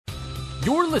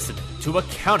You're listening to a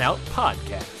Countout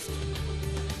Podcast.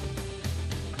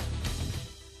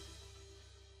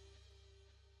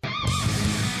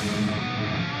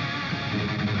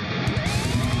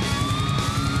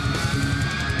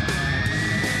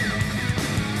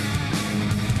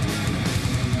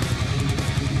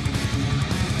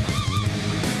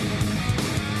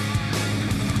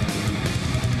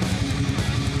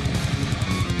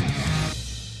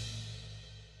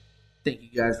 Thank you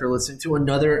guys for listening to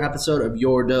another episode of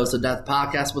Your Dose of Death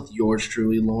podcast with yours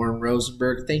truly, Lauren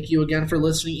Rosenberg. Thank you again for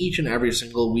listening each and every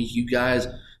single week. You guys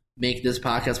make this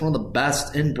podcast one of the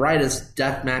best and brightest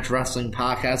deathmatch wrestling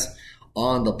podcasts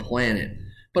on the planet.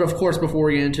 But of course, before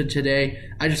we get into today,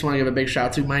 I just want to give a big shout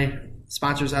out to my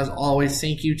sponsors as always.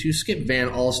 Thank you to Skip Van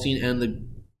Alstyne and the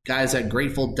guys at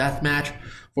Grateful Deathmatch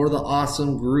for the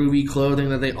awesome groovy clothing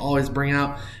that they always bring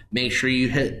out. Make sure you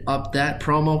hit up that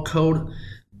promo code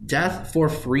Death for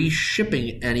free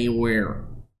shipping anywhere.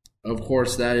 Of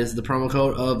course, that is the promo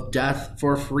code of Death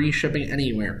for free shipping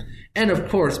anywhere. And of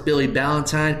course, Billy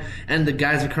Ballantyne and the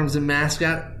guys at Crimson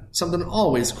Mascot. Something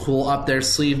always cool up their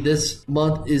sleeve. This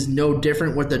month is no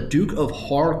different with the Duke of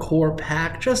Hardcore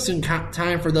pack. Just in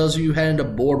time for those of you heading to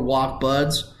Boardwalk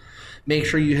Buds. Make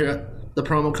sure you hit the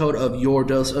promo code of Your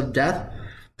Dose of Death.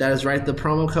 That is right, the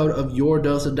promo code of Your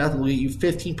Dose of Death will get you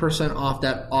 15% off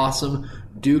that awesome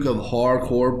Duke of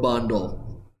Hardcore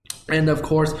bundle. And of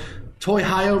course, Toy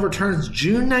Hio returns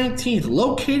June 19th,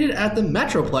 located at the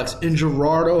Metroplex in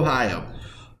Girard, Ohio.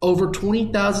 Over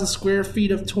 20,000 square feet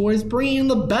of toys, bringing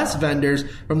the best vendors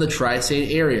from the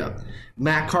tri-state area.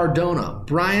 Matt Cardona,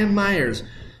 Brian Myers,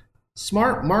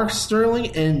 Smart, Mark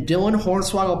Sterling, and Dylan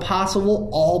Hornswoggle Possible will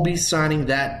all be signing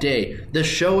that day. The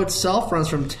show itself runs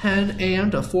from 10 a.m.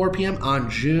 to 4 p.m.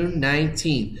 on June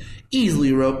 19th.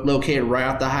 Easily located right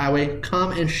off the highway.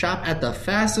 Come and shop at the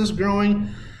fastest growing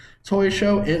toy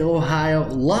show in Ohio,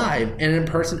 live and in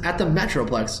person at the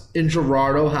Metroplex in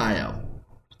Girard, Ohio.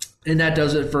 And that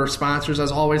does it for sponsors.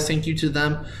 As always, thank you to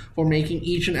them for making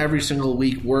each and every single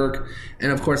week work.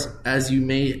 And of course, as you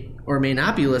may or may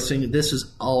not be listening, this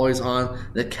is always on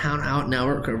the Count Out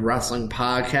Network of Wrestling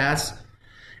Podcasts.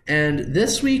 And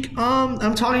this week,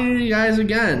 I'm talking to you guys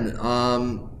again.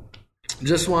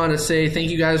 Just want to say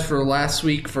thank you guys for last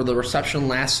week, for the reception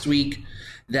last week.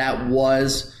 That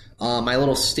was my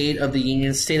little State of the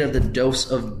Union, State of the Dose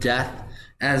of Death,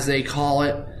 as they call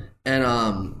it.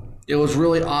 And it was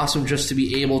really awesome just to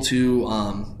be able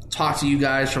to talk to you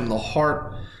guys from the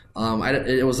heart.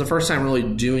 It was the first time really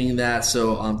doing that,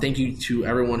 so thank you to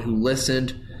everyone who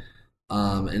listened.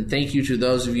 And thank you to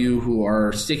those of you who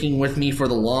are sticking with me for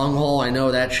the long haul. I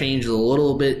know that changed a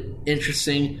little bit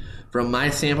interesting from my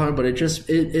standpoint, but it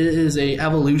is a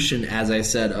evolution, as I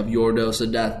said, of Your Dose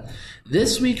of Death.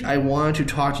 This week, I wanted to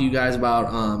talk to you guys about,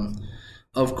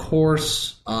 of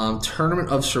course, Tournament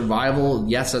of Survival.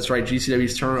 Yes, that's right,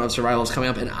 GCW's Tournament of Survival is coming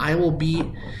up, and I will be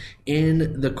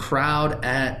in the crowd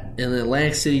in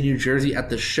Atlantic City, New Jersey at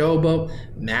the Showboat,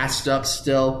 masked up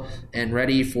still, and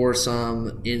ready for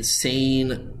some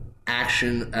insane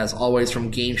action, as always,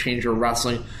 from Game Changer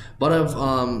Wrestling. But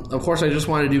of course, I just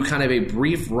want to do kind of a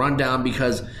brief rundown,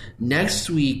 because next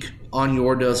week on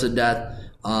Your Dose of Death,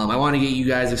 I want to get you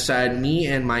guys excited. Me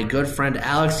and my good friend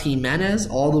Alex Jimenez,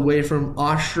 all the way from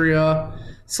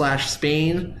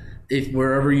Austria/Spain, if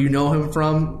wherever you know him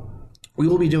from, we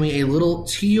will be doing a little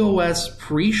TOS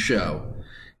pre-show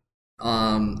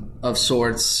of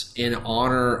sorts in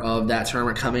honor of that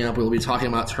tournament coming up. We will be talking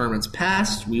about tournaments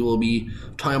past. We will be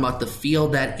talking about the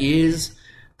field that is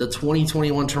the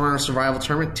 2021 Toronto Survival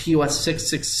Tournament, TOS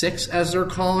 666 as they're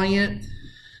calling it.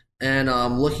 And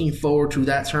looking forward to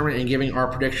that tournament and giving our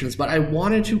predictions. But I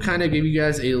wanted to kind of give you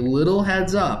guys a little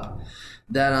heads up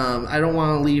that I don't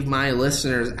want to leave my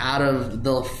listeners out of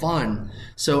the fun.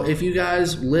 So if you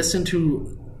guys listen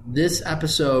to this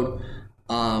episode,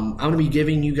 I'm going to be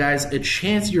giving you guys a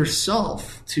chance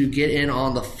yourself to get in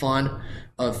on the fun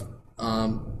of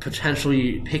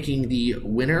potentially picking the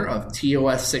winner of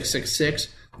TOS 666.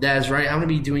 That is right. I'm going to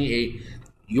be doing a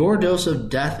Your Dose of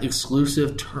Death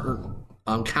exclusive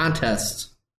contest,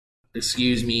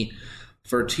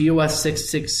 for TOS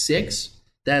 666.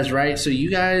 That is right. So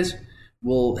you guys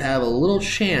will have a little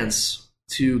chance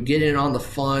to get in on the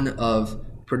fun of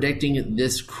predicting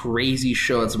this crazy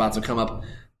show that's about to come up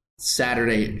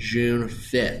Saturday, June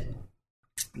 5th.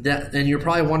 And you're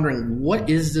probably wondering, what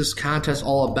is this contest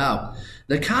all about?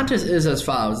 The contest is as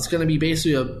follows. It's going to be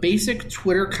basically a basic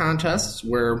Twitter contest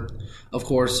where, of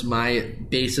course, my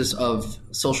basis of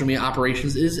social media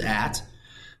operations is at.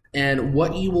 And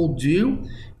what you will do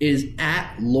is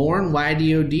at Lauren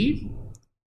YDOD,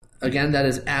 Again, that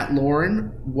is at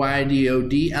Lauren,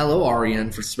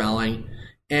 YDODLOREN for spelling.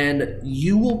 And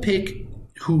you will pick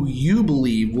who you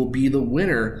believe will be the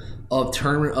winner of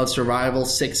Tournament of Survival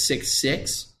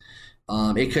 666.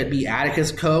 It could be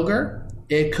Atticus Koger.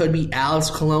 It could be Alex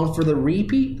Colon for the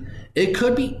repeat. It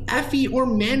could be Effie or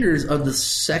Manders of the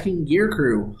second gear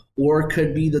crew. Or it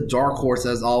could be the dark horse,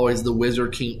 as always, the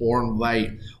Wizard King Orin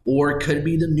Veidt. Or it could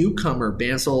be the newcomer,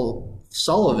 Bansal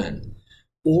Sullivan.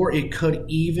 Or it could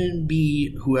even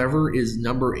be whoever is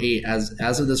number 8.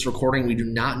 As of this recording, we do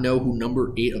not know who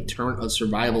number 8 of Tournament of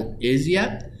Survival is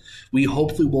yet. We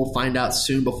hopefully will find out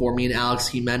soon before me and Alex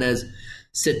Jimenez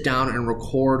sit down and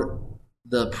record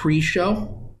the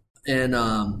pre-show. And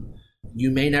you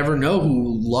may never know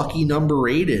who lucky number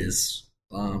 8 is.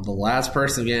 The last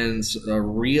person, again, is a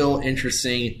real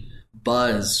interesting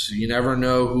buzz. You never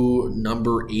know who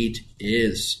number 8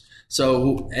 is.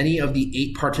 So any of the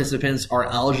 8 participants are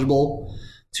eligible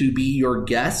to be your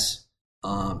guests.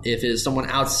 If it is someone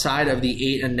outside of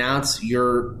the 8 announced,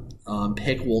 your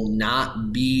pick will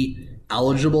not be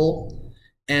eligible.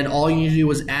 And all you need to do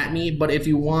is at me. But if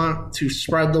you want to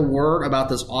spread the word about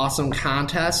this awesome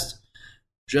contest,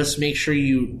 just make sure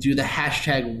you do the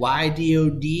hashtag YDODTOS.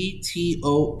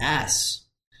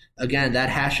 Again, that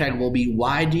hashtag will be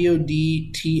YDODTOS.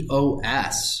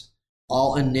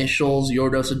 All initials, Your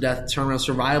Dose of Death, Tournament of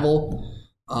Survival.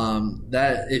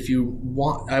 That if you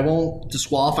want, I won't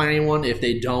disqualify anyone if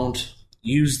they don't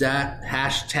use that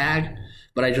hashtag.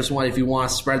 But I just want, if you want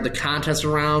to spread the contest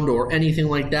around or anything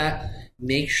like that,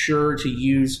 make sure to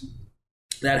use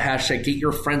that hashtag. Get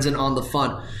your friends in on the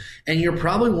fun. And you're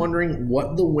probably wondering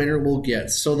what the winner will get.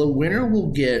 So the winner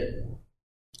will get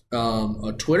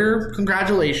a Twitter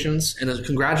congratulations and a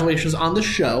congratulations on the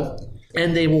show.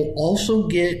 And they will also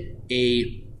get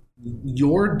a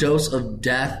Your Dose of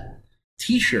Death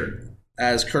t-shirt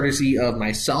as courtesy of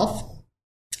myself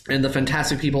and the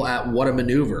fantastic people at What a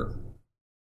Maneuver.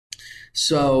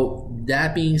 So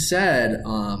that being said,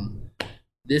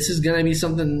 this is going to be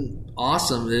something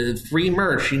awesome. Free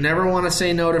merch. You never want to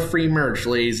say no to free merch,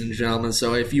 ladies and gentlemen.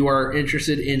 So if you are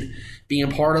interested in being a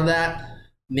part of that,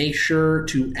 make sure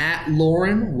to at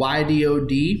Lauren,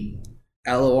 YDODLOREN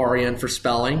for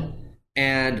spelling,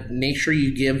 and make sure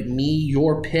you give me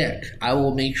your pick. I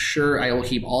will make sure I will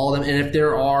keep all of them. And if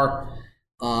there are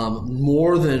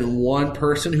more than one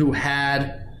person who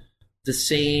had the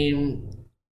same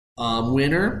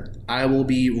winner, I will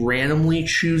be randomly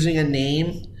choosing a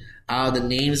name out of the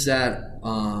names that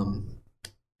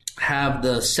have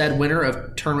the said winner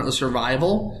of Tournament of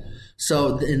Survival.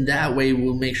 So in that way,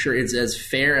 we'll make sure it's as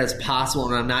fair as possible,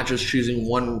 and I'm not just choosing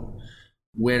one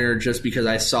winner just because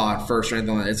I saw it first or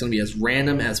anything like that. It's going to be as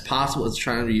random as possible. It's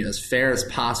trying to be as fair as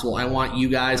possible. I want you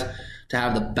guys to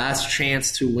have the best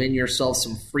chance to win yourself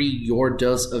some free Your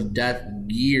Dose of Death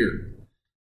gear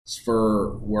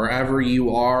for wherever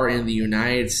you are in the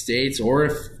United States, or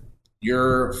if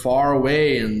you're far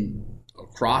away and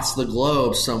across the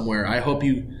globe somewhere. I hope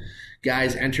you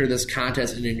guys enter this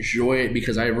contest and enjoy it,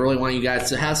 because I really want you guys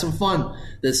to have some fun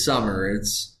this summer.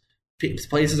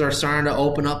 Places are starting to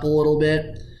open up a little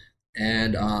bit,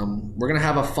 and we're going to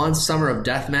have a fun summer of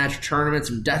deathmatch tournaments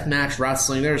and deathmatch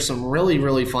wrestling. There's some really,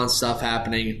 really fun stuff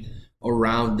happening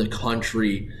around the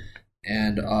country.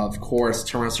 And, of course,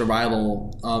 Tournament of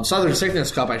Survival, Southern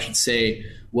Sickness Cup, I should say,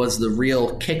 was the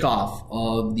real kickoff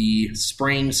of the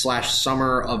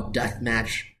spring/summer of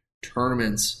deathmatch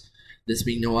tournaments, this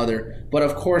being no other. But,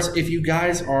 of course, if you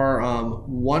guys are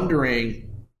wondering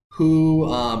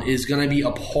who is going to be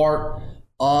a part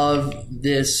of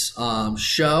this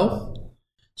show,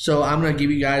 so I'm going to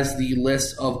give you guys the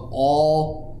list of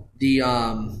all the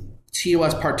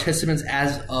TOS participants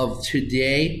as of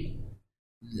today.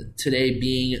 Today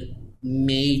being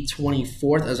May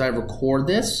 24th as I record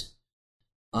this.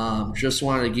 Just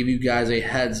wanted to give you guys a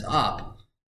heads up,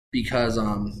 because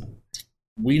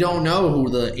we don't know who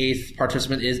the 8th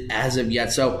participant is as of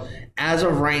yet. So as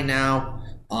of right now,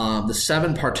 the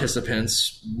 7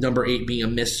 participants, number 8 being a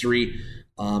mystery.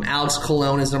 Alex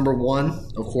Colon is number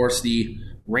 1. Of course, the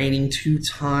reigning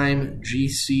 2-time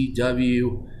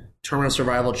GCW Tournament of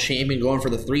Survival champion, going for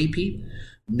the 3-peat.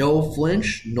 No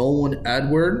Flinch, Nolan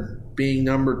Edward being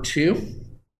number 2.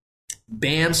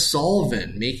 Bam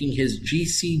Sullivan making his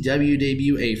GCW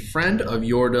debut, a friend of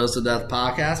Your Dose of Death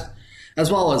podcast,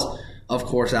 as well as, of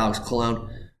course, Alex Colon.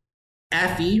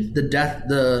 Effie,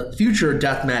 the future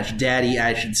deathmatch daddy,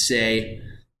 I should say,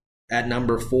 at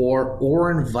number 4.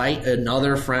 Orin Veidt,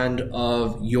 another friend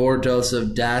of Your Dose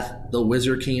of Death, the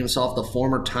Wizard King himself, the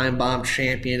former Time Bomb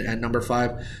champion, at number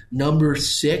 5. Number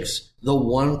 6, the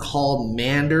one called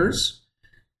Manders.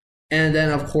 And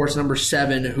then, of course, number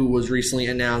 7, who was recently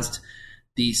announced,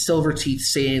 the Silver Teeth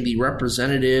Saiyan, the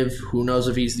representative, who knows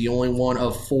if he's the only one,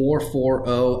 of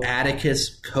 440,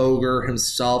 Atticus Cogar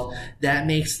himself. That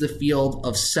makes the field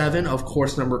of 7. Of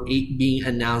course, number 8 being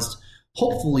announced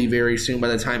hopefully very soon by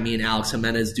the time me and Alex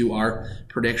Jimenez do our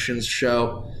predictions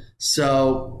show.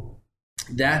 So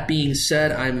that being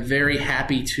said, I'm very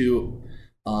happy to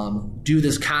do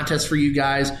this contest for you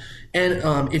guys.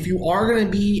 And if you are going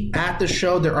to be at the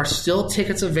show, there are still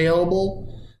tickets available.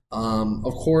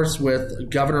 Of course, with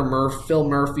Governor Phil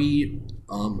Murphy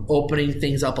opening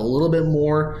things up a little bit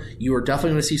more, you are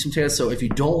definitely going to see some tickets. So if you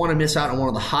don't want to miss out on one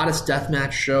of the hottest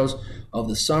deathmatch shows of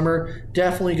the summer,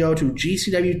 definitely go to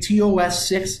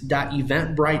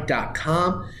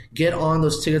gcwtos6.eventbrite.com. Get on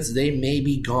those tickets. They may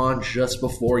be gone just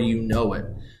before you know it.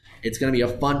 It's going to be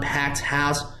a fun, packed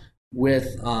house with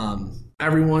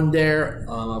everyone there.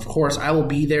 Of course, I will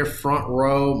be there front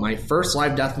row. My first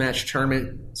live deathmatch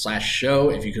tournament / show,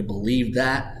 if you could believe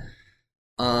that.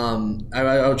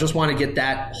 I just want to get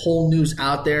that whole news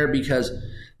out there because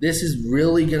this is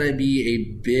really going to be a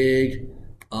big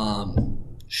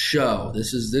show.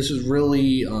 This is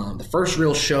really the first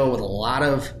real show with a lot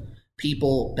of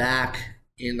people back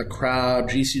in the crowd.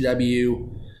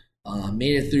 GCW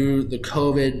made it through the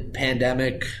COVID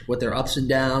pandemic with their ups and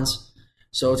downs,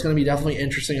 so it's going to be definitely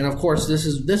interesting. And of course, this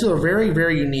is a very,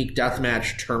 very unique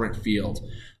deathmatch tournament field.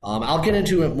 I'll get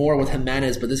into it more with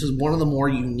Jimenez, but this is one of the more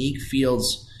unique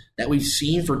fields that we've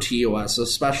seen for TOS,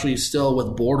 especially still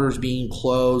with borders being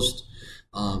closed.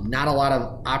 Not a lot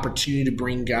of opportunity to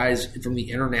bring guys from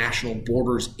the international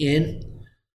borders in.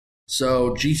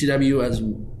 So GCW is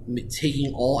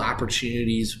taking all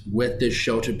opportunities with this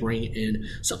show to bring in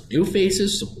some new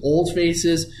faces, some old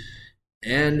faces,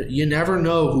 and you never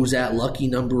know who's at lucky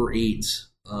number 8.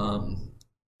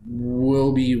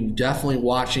 We'll be definitely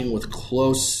watching with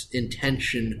close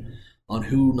intention on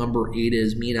who number 8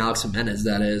 is, me and Alex Jimenez,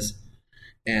 that is.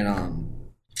 And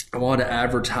I wanted to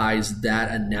advertise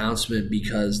that announcement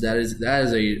because that is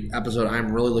a episode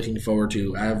I'm really looking forward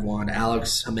to. I've wanted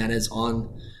Alex Jimenez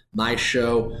on my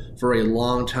show for a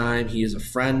long time. He is a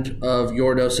friend of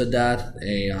Your Dose of Death,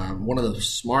 one of the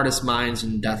smartest minds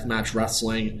in deathmatch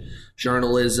wrestling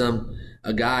journalism,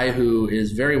 a guy who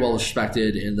is very well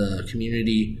respected in the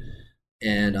community.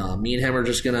 And me and him are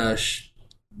just going to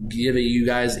give you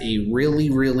guys a really,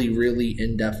 really, really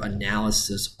in-depth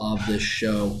analysis of this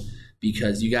show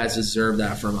because you guys deserve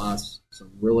that from us.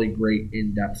 Some really great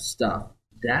in-depth stuff.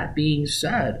 That being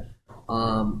said,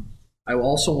 I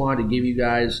also wanted to give you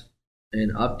guys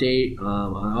an update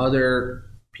on other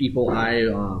people.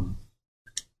 I'm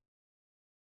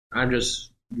just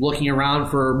looking around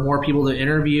for more people to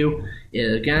interview.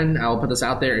 Again, I'll put this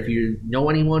out there. If you know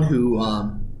anyone who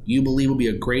you believe will be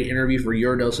a great interview for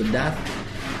Your Dose of Death,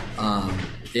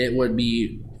 it would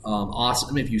be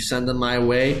awesome if you send them my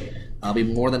way. I'll be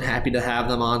more than happy to have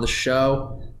them on the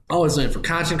show. Always looking for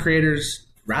content creators,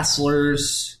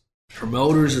 wrestlers,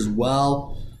 promoters as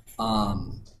well.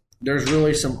 There's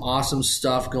really some awesome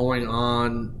stuff going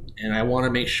on, and I want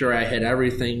to make sure I hit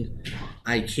everything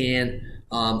I can.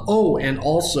 And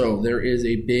also there is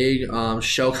a big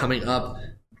show coming up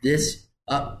this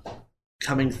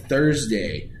upcoming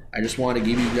Thursday. I just want to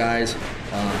give you guys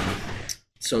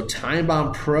so Time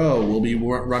Bomb Pro will be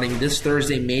running this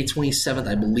Thursday, May 27th.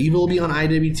 I believe it will be on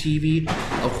IWTV.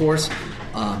 Of course,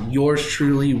 yours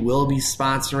truly will be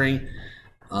sponsoring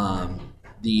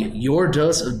the Your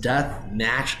Dose of Death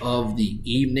match of the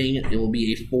evening. It will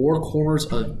be a 4 Corners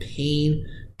of Pain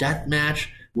death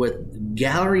match with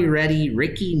gallery ready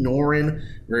Ricky Norin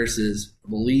versus, I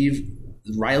believe,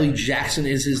 Riley Jackson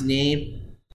is his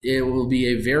name. It will be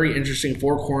a very interesting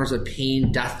 4 Corners of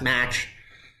Pain death match.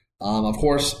 Of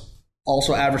course,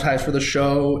 also advertised for the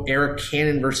show, Eric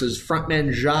Cannon versus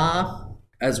Frontman Ja,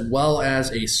 as well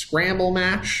as a scramble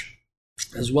match,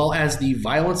 as well as the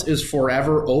Violence is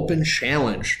Forever Open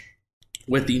Challenge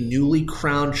with the newly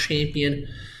crowned champion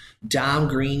Dom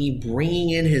Greeny bringing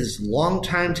in his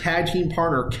longtime tag team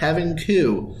partner Kevin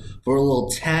Koo for a little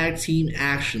tag team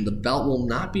action. The belt will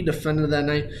not be defended that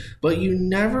night, but you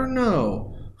never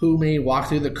know who may walk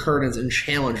through the curtains and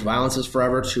challenge Violence is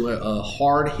Forever to a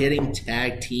hard-hitting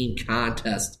tag team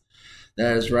contest.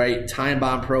 That is right. Time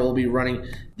Bomb Pro will be running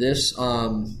this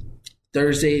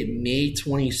Thursday, May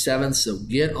 27th, so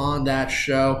get on that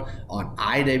show on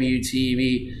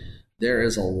IWTV. There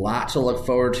is a lot to look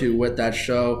forward to with that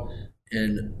show.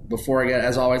 And before I get,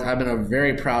 as always, I've been a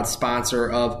very proud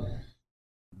sponsor of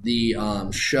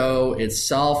the show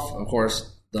itself. Of course,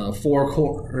 the 4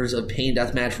 Corners of Pain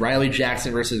deathmatch, Riley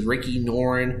Jackson versus Ricky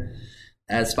Norin.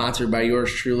 as sponsored by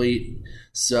yours truly.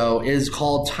 So it is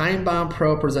called Time Bomb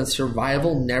Pro presents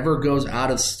Survival Never Goes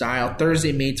Out of Style.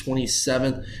 Thursday, May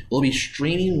 27th. We'll be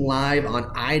streaming live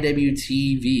on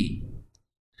IWTV.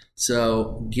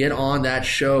 So get on that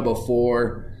show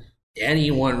before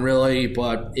anyone really.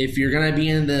 But if you're going to be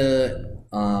in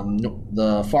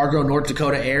the Fargo, North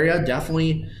Dakota area,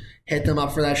 definitely hit them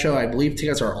up for that show. I believe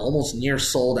tickets are almost near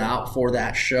sold out for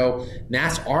that show.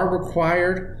 Masks are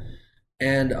required.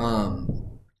 And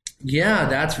yeah,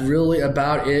 that's really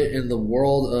about it in the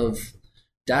world of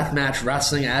deathmatch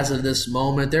wrestling as of this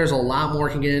moment. There's a lot more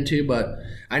I can get into, but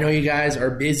I know you guys are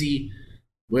busy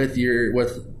with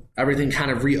everything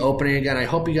kind of reopening again. I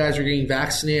hope you guys are getting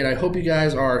vaccinated. I hope you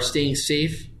guys are staying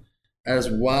safe as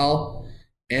well.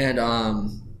 And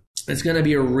it's going to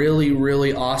be a really,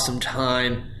 really awesome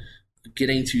time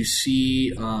getting to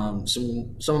see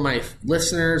some of my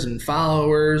listeners and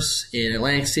followers in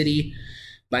Atlantic City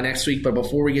by next week. But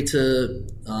before we get to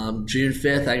June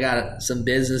 5th, I got some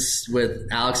business with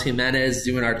Alex Jimenez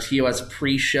doing our TOS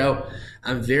pre-show.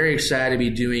 I'm very excited to be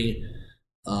doing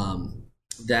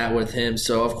that with him.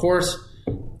 So, of course,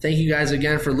 thank you guys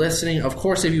again for listening. Of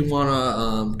course, if you want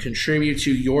to contribute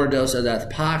to Your Dose of Death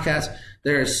podcast,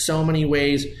 there are so many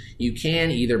ways you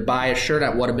can either buy a shirt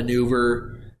at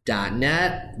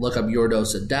whatamaneuver.net, look up Your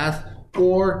Dose of Death,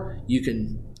 or you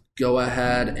can go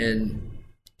ahead and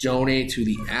donate to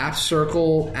the App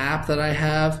Circle app that I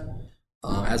have,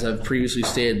 as I've previously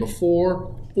stated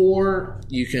before, or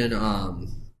you can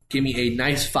give me a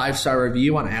nice 5-star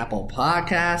review on Apple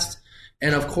Podcasts.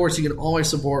 And of course, you can always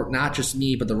support not just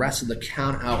me, but the rest of the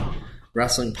Count Out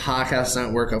Wrestling Podcast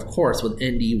Network, of course, with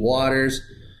Indie Waters,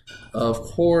 of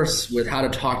course, with How to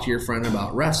Talk to Your Friend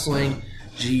About Wrestling,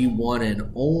 G1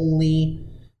 and Only,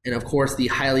 and of course, the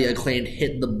highly acclaimed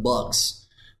Hit the Books.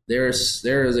 There is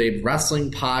a wrestling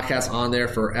podcast on there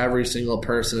for every single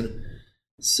person.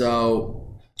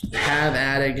 So have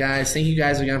at it, guys. Thank you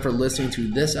guys again for listening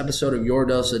to this episode of Your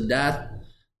Dose of Death.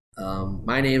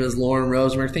 My name is Lauren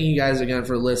Rosenberg. Thank you guys again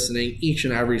for listening each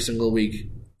and every single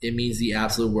week. It means the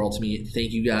absolute world to me.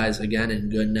 Thank you guys again, and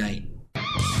good night.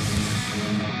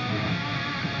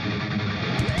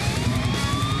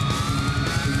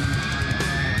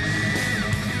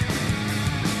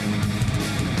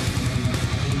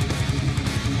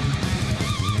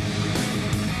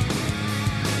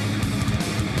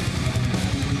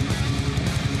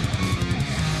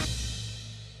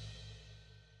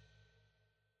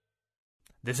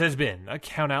 This has been a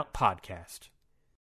Count Out Podcast.